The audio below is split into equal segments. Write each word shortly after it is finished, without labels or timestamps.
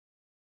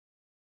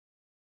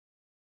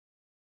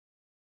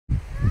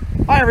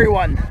Hi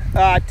everyone.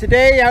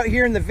 Today out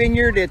here in the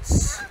vineyard,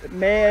 it's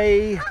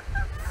May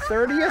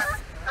 30th,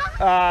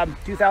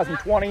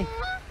 2020.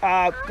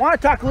 I want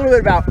to talk a little bit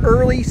about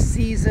early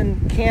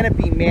season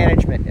canopy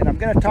management, and I'm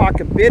going to talk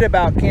a bit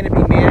about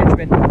canopy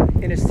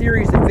management in a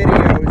series of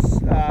videos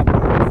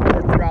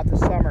throughout the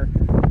summer.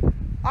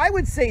 I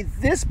would say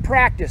this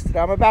practice that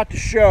I'm about to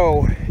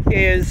show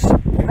is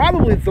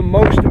probably the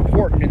most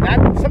important, and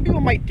that some people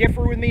might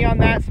differ with me on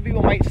that. Some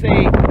people might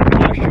say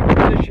shoot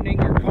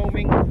positioning or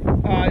combing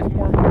is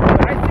more important,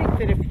 but I think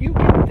that if you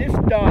get this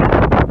done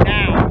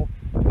now,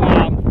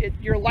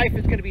 your life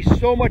is going to be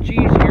so much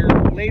easier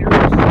later in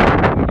the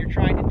summer when you're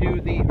trying to do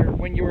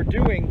when you're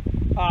doing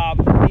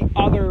the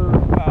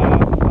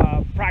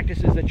other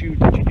practices that you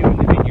do in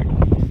the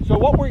vineyard. So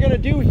what we're going to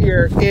do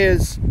here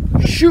is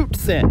shoot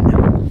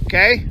thin.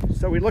 Okay,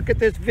 so we look at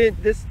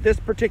this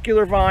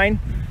particular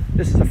vine.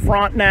 This is a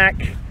Frontenac.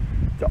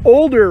 It's an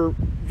older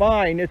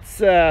vine. It's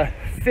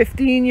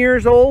 15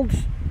 years old.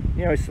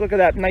 You know, just look at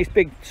that nice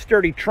big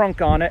sturdy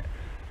trunk on it.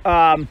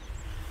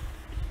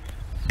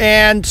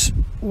 And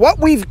what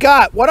we've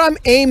got, what I'm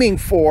aiming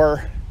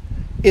for,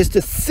 is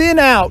to thin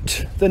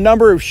out the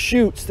number of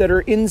shoots that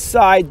are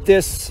inside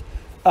this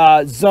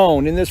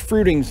zone, in this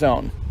fruiting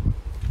zone.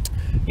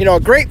 You know, a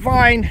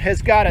grapevine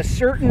has got a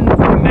certain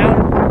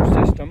amount of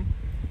root system,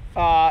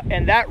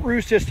 and that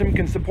root system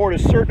can support a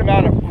certain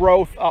amount of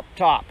growth up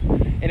top.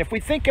 And if we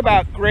think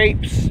about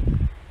grapes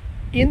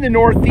in the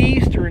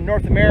Northeast, or in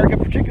North America,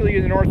 particularly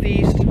in the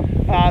Northeast,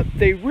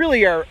 they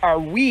really are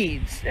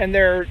weeds. And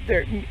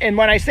and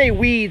when I say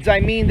weeds,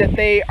 I mean that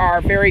they are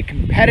very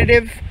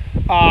competitive.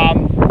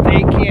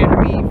 They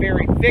can be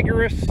very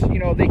vigorous. You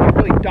know, they can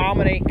really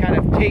dominate, kind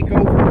of take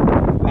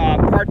over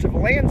parts of a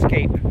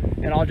landscape.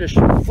 And I'll just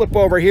flip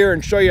over here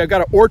and show you. I've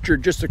got an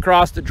orchard just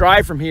across the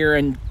drive from here,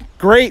 and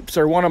grapes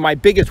are one of my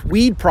biggest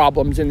weed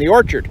problems in the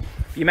orchard.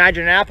 If you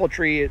imagine an apple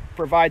tree, it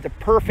provides a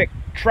perfect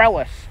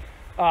trellis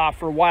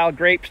for wild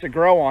grapes to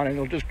grow on, and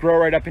it'll just grow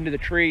right up into the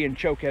tree and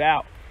choke it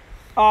out.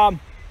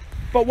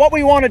 But what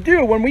we want to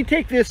do when we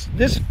take this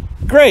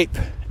grape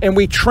and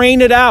we train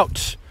it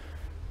out,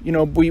 you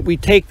know, we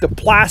take the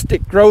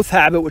plastic growth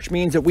habit, which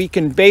means that we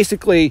can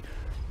basically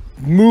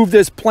move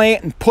this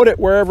plant and put it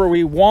wherever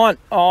we want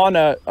on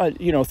a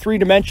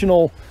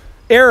three-dimensional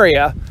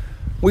area.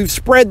 We've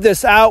spread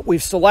this out.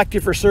 We've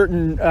selected for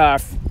certain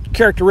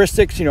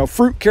characteristics, you know,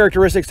 fruit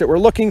characteristics that we're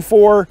looking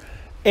for,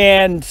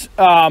 and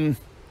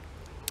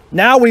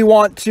now we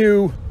want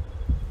to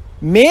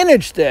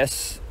manage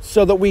this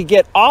so that we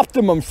get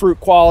optimum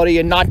fruit quality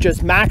and not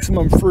just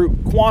maximum fruit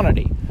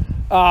quantity.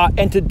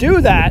 And to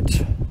do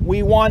that,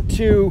 we want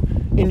to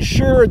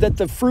ensure that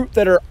the fruit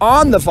that are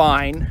on the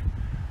vine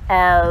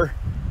are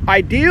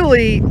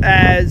ideally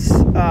as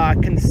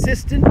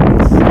consistent in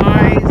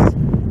size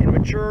and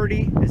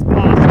maturity as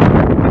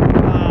possible,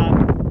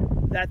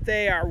 that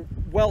they are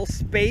well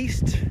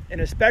spaced,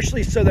 and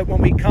especially so that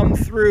when we come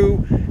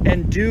through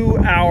and do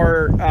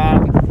our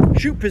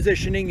shoot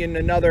positioning in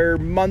another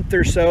month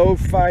or so,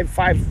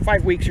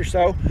 five weeks or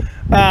so,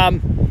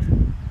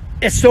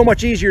 it's so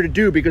much easier to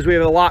do because we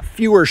have a lot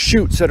fewer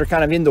shoots that are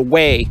kind of in the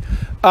way.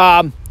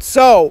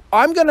 So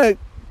I'm gonna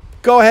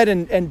go ahead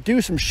and do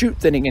some shoot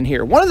thinning in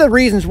here. One of the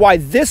reasons why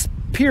this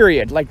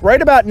period, like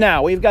right about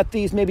now, we've got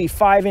these maybe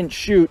 5-inch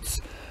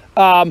shoots.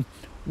 One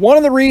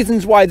of the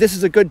reasons why this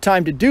is a good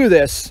time to do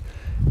this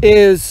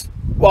is,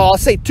 well, I'll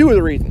say two of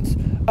the reasons.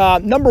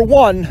 Number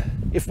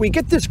one, if we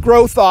get this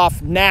growth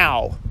off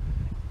now,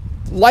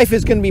 life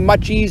is going to be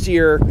much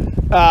easier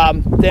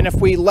than if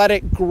we let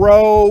it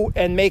grow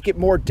and make it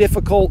more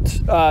difficult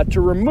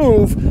to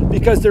remove,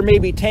 because they're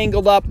maybe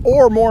tangled up,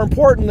 or more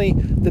importantly,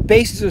 the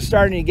bases are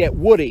starting to get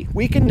woody.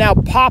 We can now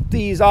pop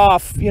these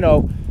off, you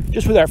know,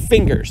 just with our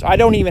fingers. I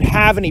don't even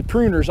have any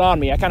pruners on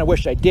me. I kind of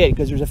wish I did,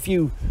 because there's a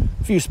few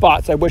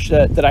spots I wish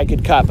that I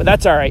could cut, but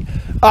that's all right.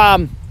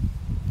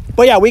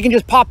 But yeah, we can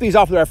just pop these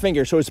off with our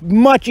fingers, so it's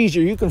much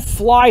easier. You can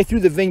fly through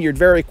the vineyard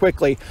very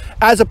quickly,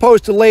 as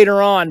opposed to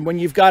later on when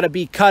you've got to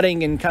be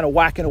cutting and kind of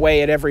whacking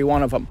away at every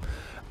one of them.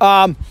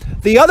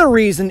 The other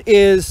reason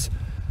is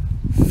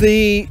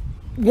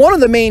one of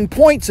the main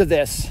points of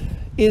this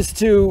is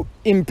to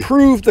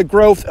improve the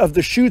growth of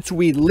the shoots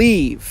we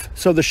leave.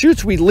 So the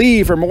shoots we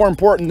leave are more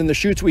important than the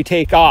shoots we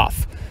take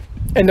off.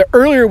 And the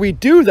earlier we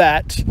do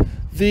that,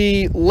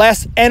 the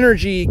less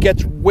energy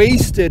gets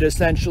wasted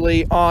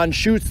essentially on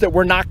shoots that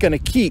we're not going to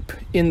keep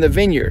in the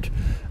vineyard.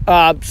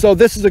 So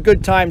this is a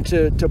good time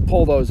to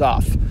pull those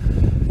off.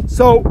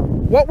 So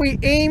what we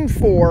aim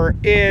for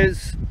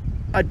is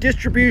a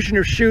distribution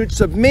of shoots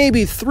of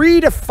maybe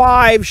 3 to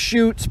 5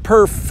 shoots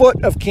per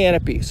foot of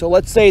canopy. So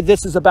let's say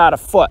this is about a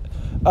foot,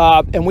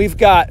 and we've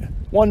got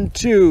 1,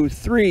 2,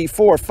 3,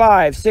 4,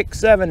 5, 6,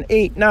 7,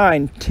 8,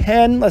 9,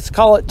 10. Let's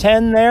call it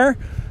 10 there,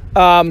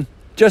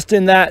 just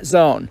in that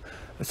zone.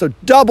 So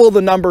double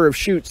the number of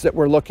shoots that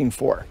we're looking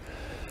for.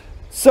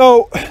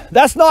 So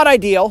that's not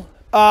ideal.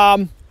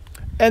 And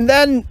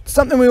then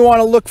something we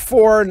want to look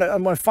for, and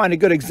I'm going to find a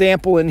good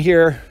example in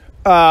here.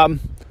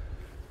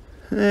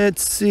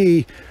 Let's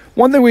see.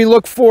 One thing we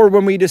look for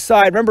when we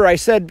decide, remember I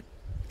said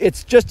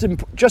it's just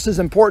as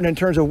important in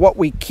terms of what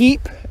we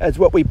keep as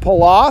what we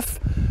pull off.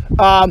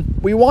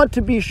 We want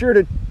to be sure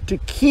to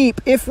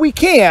keep, if we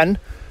can,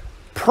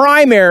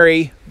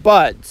 primary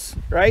buds,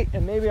 right?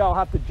 And maybe I'll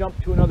have to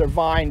jump to another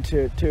vine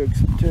to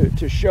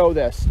show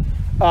this.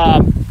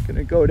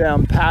 Gonna go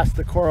down past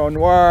the Coron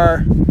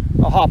Noir.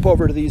 I'll hop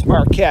over to these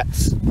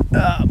Marquettes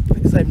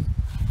because I'm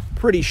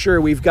pretty sure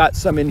we've got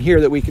some in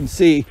here that we can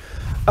see.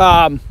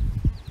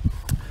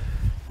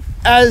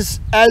 As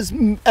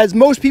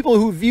most people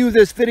who view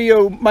this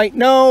video might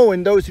know,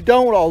 and those who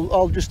don't,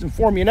 I'll just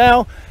inform you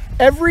now.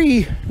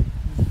 Every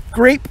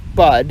grape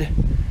bud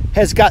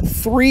has got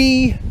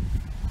 3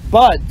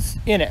 buds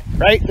in it,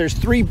 right? There's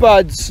 3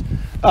 buds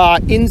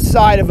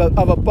inside of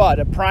a bud: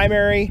 a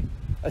primary,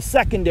 a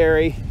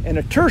secondary, and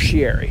a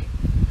tertiary.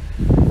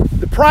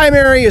 The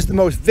primary is the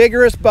most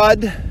vigorous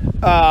bud.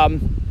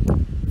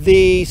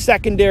 The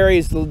secondary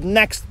is the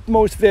next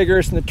most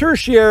vigorous, and the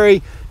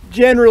tertiary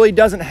generally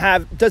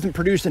doesn't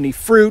produce any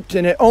fruit,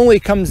 and it only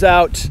comes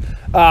out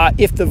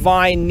if the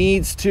vine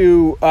needs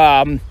to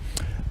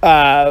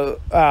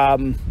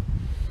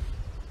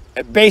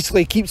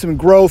basically keep some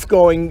growth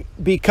going,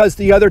 because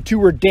the other 2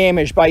 were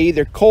damaged by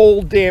either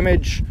cold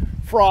damage,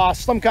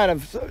 frost, some kind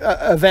of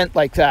event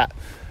like that.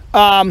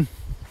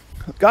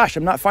 Gosh,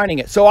 I'm not finding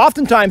it. So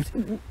oftentimes,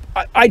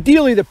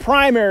 ideally, the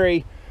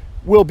primary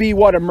will be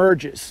what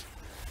emerges.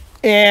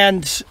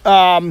 And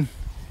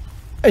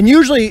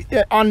usually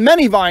on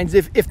many vines,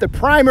 if the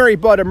primary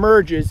bud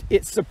emerges,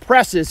 it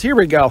suppresses, here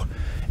we go,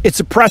 it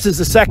suppresses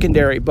the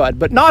secondary bud,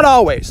 but not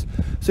always.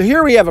 So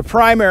here we have a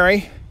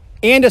primary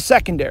and a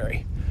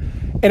secondary.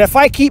 And if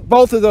I keep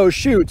both of those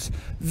shoots,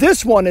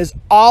 this one is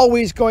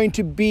always going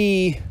to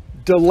be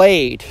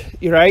delayed,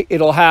 right?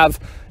 It'll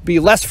be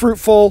less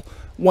fruitful.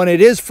 When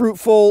it is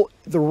fruitful,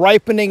 the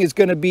ripening is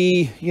going to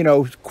be,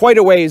 quite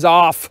a ways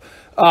off.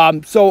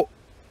 So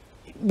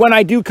when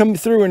I do come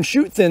through and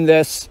shoot thin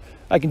this,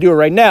 I can do it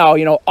right now,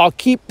 I'll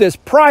keep this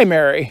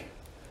primary,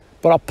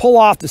 but I'll pull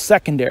off the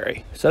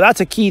secondary. So that's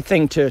a key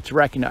thing to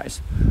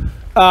recognize.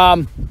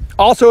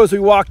 Also, as we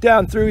walk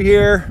down through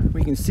here,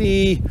 we can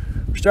see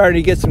we're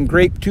starting to get some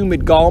grape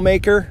tumid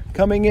gallmaker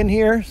coming in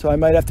here. So I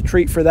might have to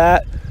treat for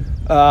that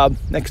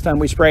next time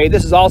we spray.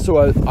 This is also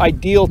an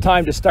ideal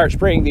time to start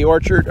spraying the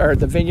orchard or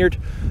the vineyard.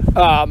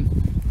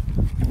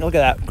 Look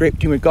at that grape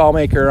tumid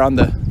gallmaker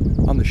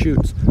on the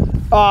shoots.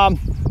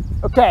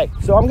 Okay,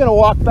 so I'm gonna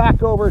walk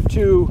back over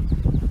to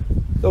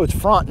those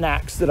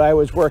Frontenacs that I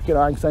was working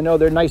on, because I know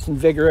they're nice and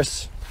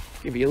vigorous.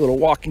 Give you a little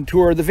walking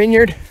tour of the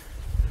vineyard.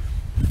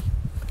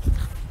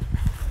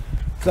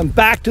 So I'm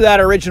back to that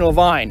original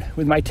vine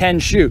with my 10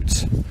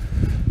 shoots. So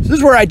this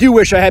is where I do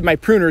wish I had my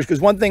pruners, because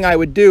one thing I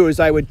would do is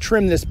I would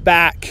trim this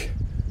back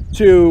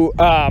to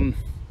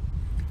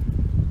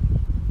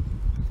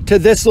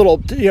this little,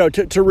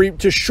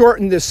 to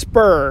shorten this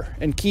spur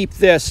and keep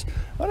this.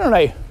 Why don't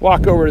I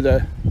walk over to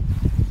the,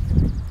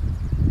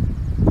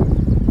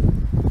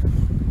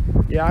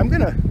 yeah, I'm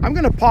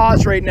gonna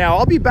pause right now.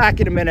 I'll be back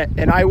in a minute,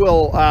 and I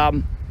will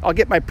I'll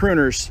get my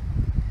pruners,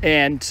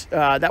 and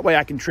that way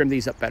I can trim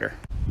these up better.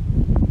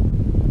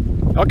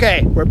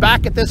 Okay, we're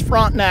back at this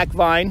Frontenac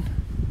vine.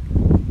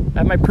 I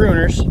have my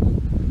pruners,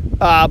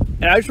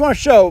 and I just want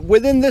to show,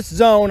 within this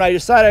zone, I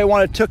decided I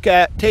want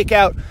to take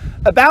out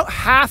about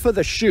half of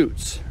the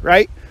shoots,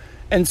 right?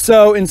 And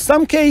so in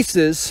some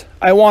cases,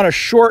 I want to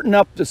shorten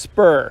up the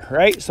spur,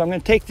 right? So I'm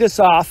going to take this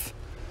off.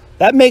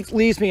 That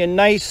leaves me a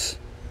nice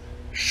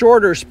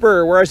shorter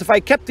spur, whereas if I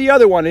kept the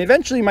other one,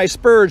 eventually my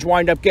spurs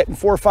wind up getting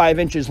 4 or 5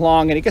 inches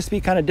long, and it gets to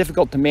be kind of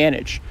difficult to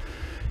manage.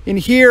 In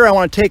here, I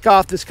want to take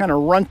off this kind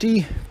of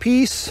runty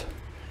piece,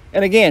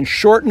 and again,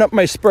 shorten up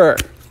my spur.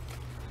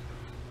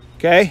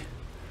 Okay,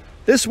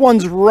 this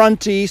one's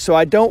runty, so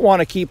I don't want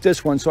to keep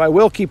this one, so I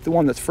will keep the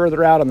one that's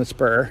further out on the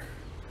spur.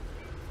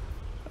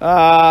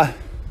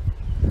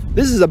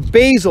 This is a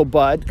basil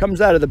bud,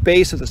 comes out of the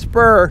base of the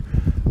spur.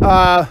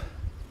 I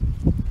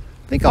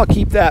think I'll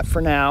keep that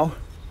for now.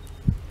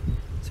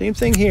 Same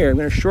thing here, I'm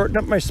going to shorten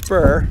up my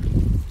spur.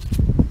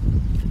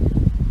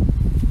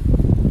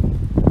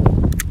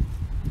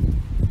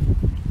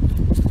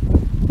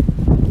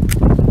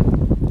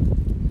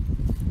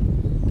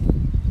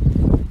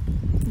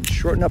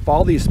 Shorten up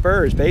all these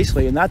spurs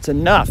basically, and that's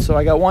enough. So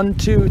I got 1,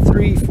 2,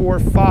 3, 4,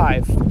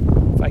 5,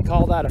 if I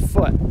call that a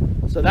foot.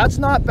 So that's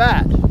not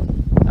bad.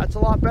 That's a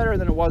lot better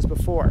than it was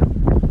before.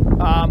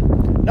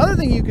 Another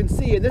thing you can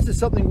see, and this is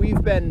something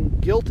we've been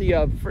guilty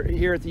of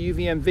here at the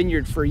UVM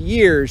Vineyard for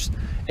years,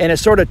 and it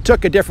sort of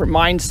took a different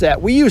mindset.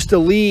 We used to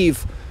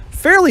leave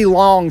fairly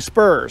long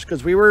spurs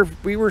because we were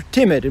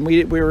timid, and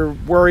we were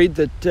worried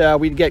that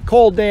we'd get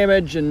cold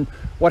damage, and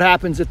what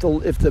happens if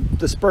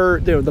the spur,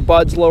 the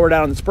buds lower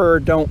down on the spur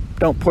don't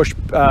push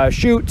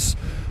shoots.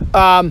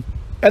 And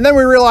then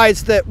we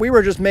realized that we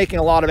were just making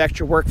a lot of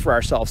extra work for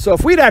ourselves. So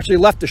if we'd actually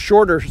left a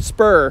shorter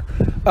spur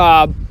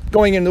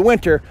going into the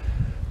winter,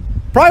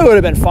 probably would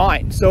have been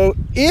fine. So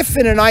if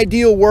in an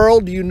ideal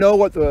world, you know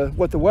what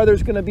the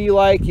weather's going to be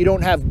like, you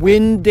don't have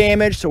wind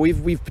damage, so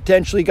we've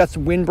potentially got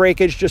some wind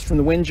breakage just from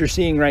the winds you're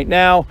seeing right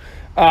now.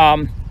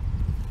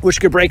 which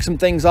could break some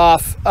things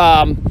off.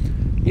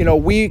 You know,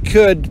 we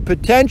could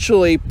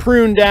potentially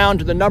prune down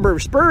to the number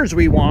of spurs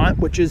we want,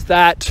 which is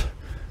that,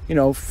 you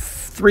know,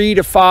 3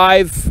 to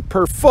 5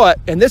 per foot.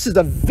 And this is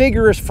a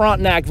vigorous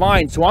Frontenac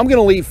vine, so I'm going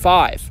to leave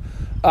 5.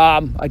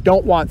 I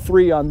don't want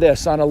 3 on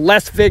this. On a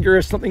less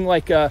vigorous, something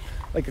like a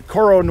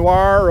Coro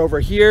Noir over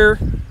here,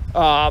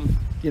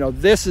 you know,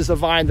 this is a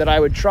vine that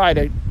I would try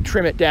to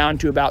trim it down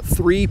to about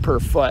 3 per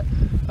foot,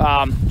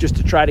 just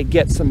to try to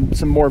get some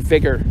more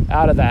vigor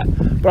out of that.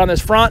 But on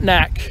this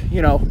Frontenac,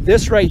 you know,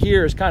 this right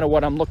here is kind of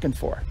what I'm looking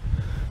for.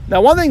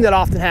 Now, one thing that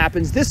often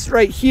happens, this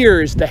right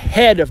here is the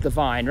head of the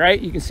vine, right?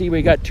 You can see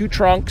we got 2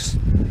 trunks.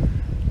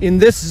 In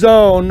this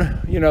zone,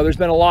 you know, there's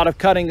been a lot of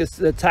cutting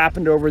that's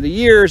happened over the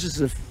years. This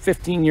is a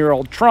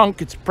 15-year-old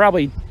trunk. It's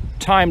probably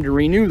time to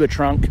renew the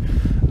trunk.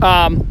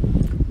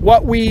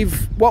 What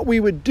we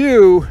would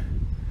do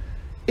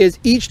is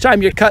each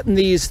time you're cutting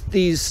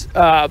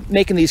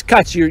making these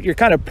cuts, you're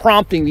kind of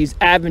prompting these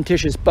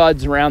adventitious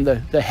buds around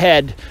the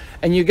head,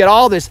 and you get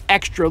all this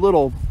extra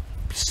little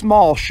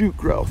small shoot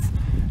growth.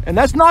 And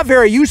that's not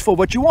very useful,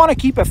 but you want to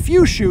keep a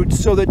few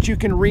shoots so that you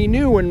can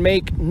renew and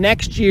make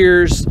next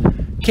year's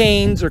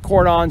canes or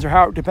cordons,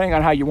 or depending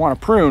on how you want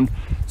to prune.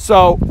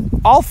 So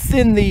I'll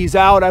thin these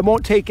out. I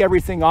won't take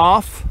everything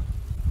off,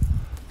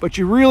 but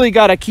you really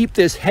got to keep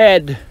this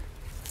head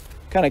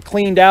kind of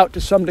cleaned out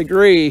to some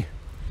degree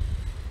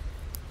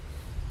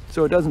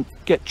so it doesn't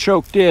get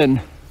choked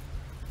in.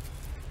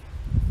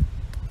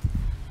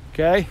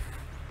 Okay,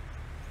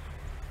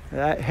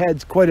 that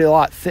head's quite a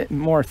lot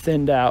more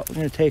thinned out. I'm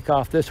going to take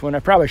off this one. I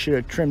probably should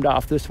have trimmed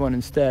off this one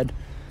instead,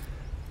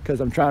 because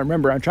I'm trying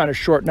to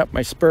shorten up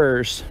my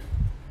spurs.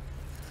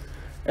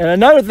 And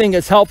another thing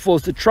that's helpful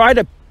is to try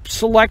to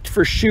select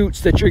for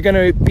shoots that you're going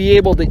to be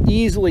able to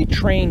easily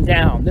train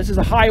down. This is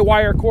a high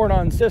wire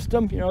cordon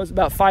system, you know, it's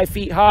about 5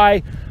 feet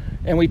high,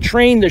 and we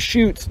train the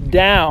shoots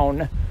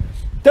down.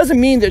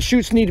 Doesn't mean that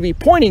shoots need to be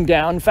pointing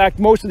down. In fact,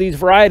 most of these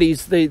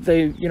varieties,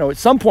 they you know, at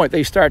some point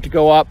they start to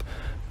go up.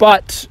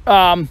 But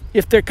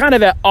if they're kind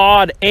of at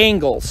odd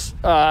angles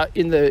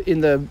in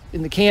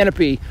the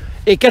canopy,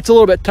 it gets a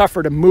little bit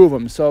tougher to move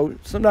them. So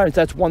sometimes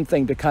that's one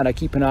thing to kind of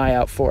keep an eye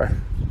out for.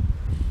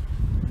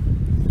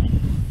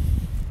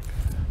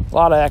 A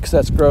lot of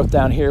excess growth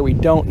down here. We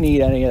don't need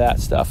any of that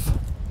stuff.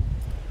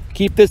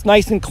 Keep this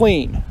nice and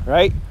clean,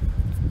 right?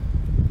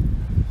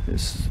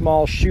 This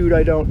small shoot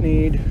I don't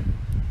need.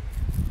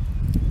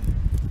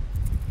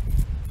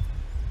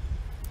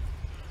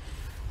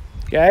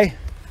 Okay.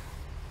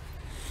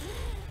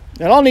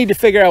 And I'll need to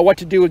figure out what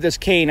to do with this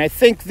cane. I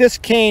think this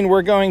cane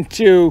we're going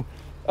to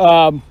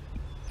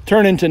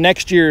turn into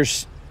next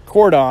year's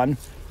cordon.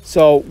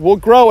 So we'll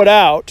grow it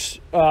out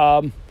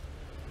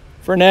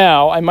for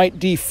now. I might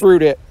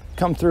defruit it,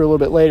 come through a little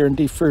bit later and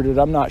defruit it.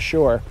 I'm not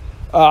sure.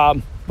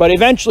 But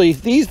eventually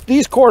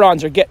these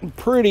cordons are getting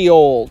pretty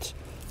old.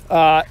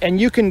 And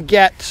you can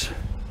get,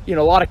 you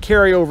know, a lot of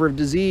carryover of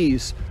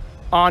disease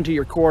onto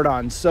your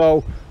cordons.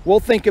 So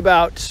we'll think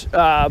about,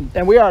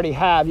 and we already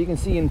have, you can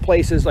see in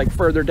places like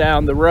further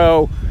down the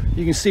row,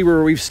 you can see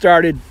where we've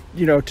started,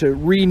 you know, to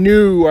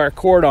renew our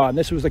cordon.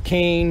 This was a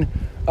cane.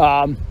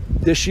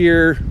 This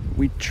year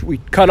we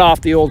cut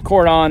off the old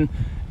cordon,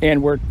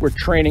 and we're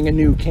training a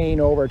new cane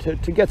over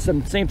to get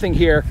some, same thing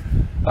here,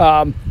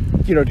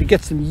 you know, to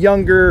get some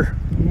younger,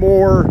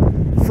 more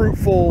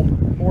fruitful,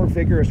 more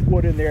vigorous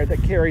wood in there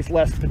that carries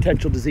less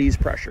potential disease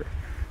pressure.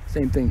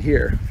 Same thing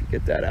here. If you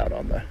get that out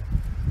on the,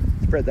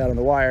 spread that on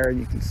the wire, and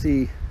you can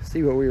see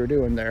what we were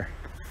doing there.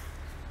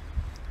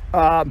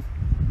 So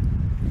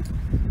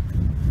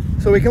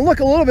we can look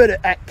a little bit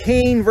at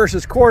cane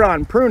versus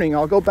cordon pruning.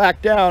 I'll go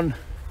back down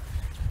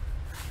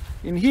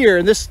in here,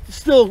 and this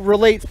still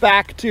relates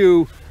back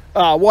to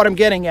what I'm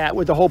getting at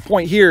with the whole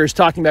point here is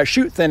talking about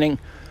shoot thinning.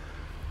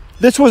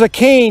 This was a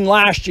cane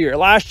last year.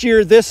 Last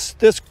year, this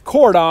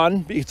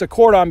cordon, it's a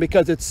cordon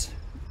because it's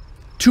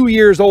 2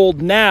 years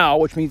old now,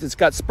 which means it's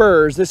got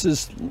spurs. This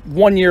is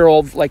 1 year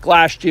old like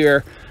last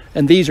year,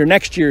 and these are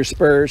next year's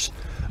spurs.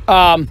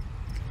 And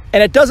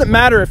it doesn't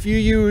matter if you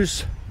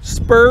use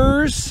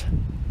spurs,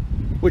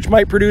 which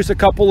might produce a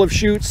couple of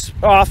shoots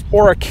off,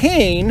 or a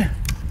cane,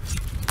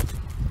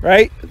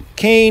 right?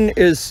 Cane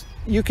is,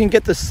 you can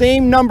get the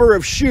same number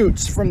of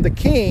shoots from the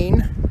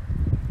cane,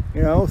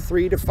 you know,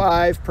 3 to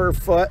 5 per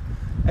foot,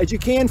 as you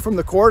can from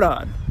the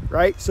cordon,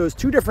 right? So it's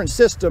two different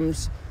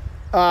systems.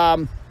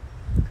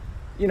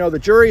 You know, the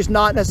jury's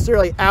not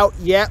necessarily out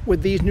yet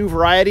with these new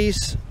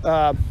varieties,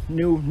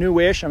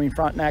 newish. I mean,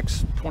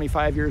 Frontenac's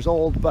 25 years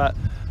old, but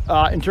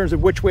in terms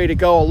of which way to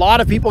go, a lot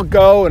of people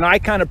go, and I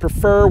kind of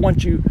prefer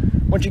once you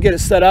get it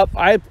set up,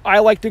 I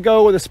like to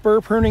go with a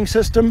spur pruning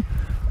system.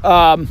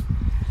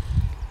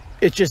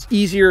 It's just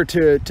easier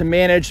to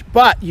manage,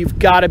 but you've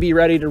got to be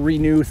ready to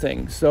renew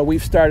things. So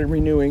we've started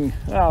renewing,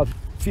 a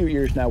few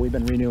years now we've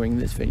been renewing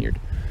this vineyard.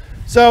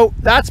 So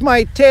that's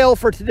my tale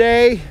for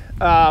today.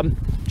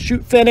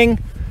 Shoot thinning,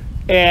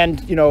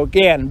 and you know,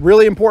 again,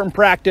 really important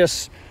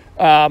practice.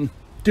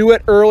 Do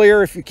it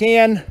earlier if you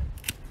can.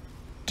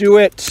 Do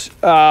it,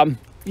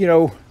 you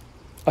know,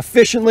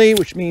 efficiently,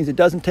 which means it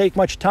doesn't take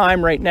much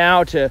time right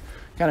now to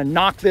kind of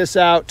knock this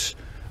out.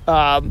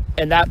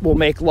 And that will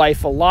make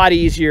life a lot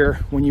easier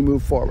when you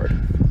move forward.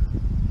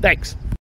 Thanks.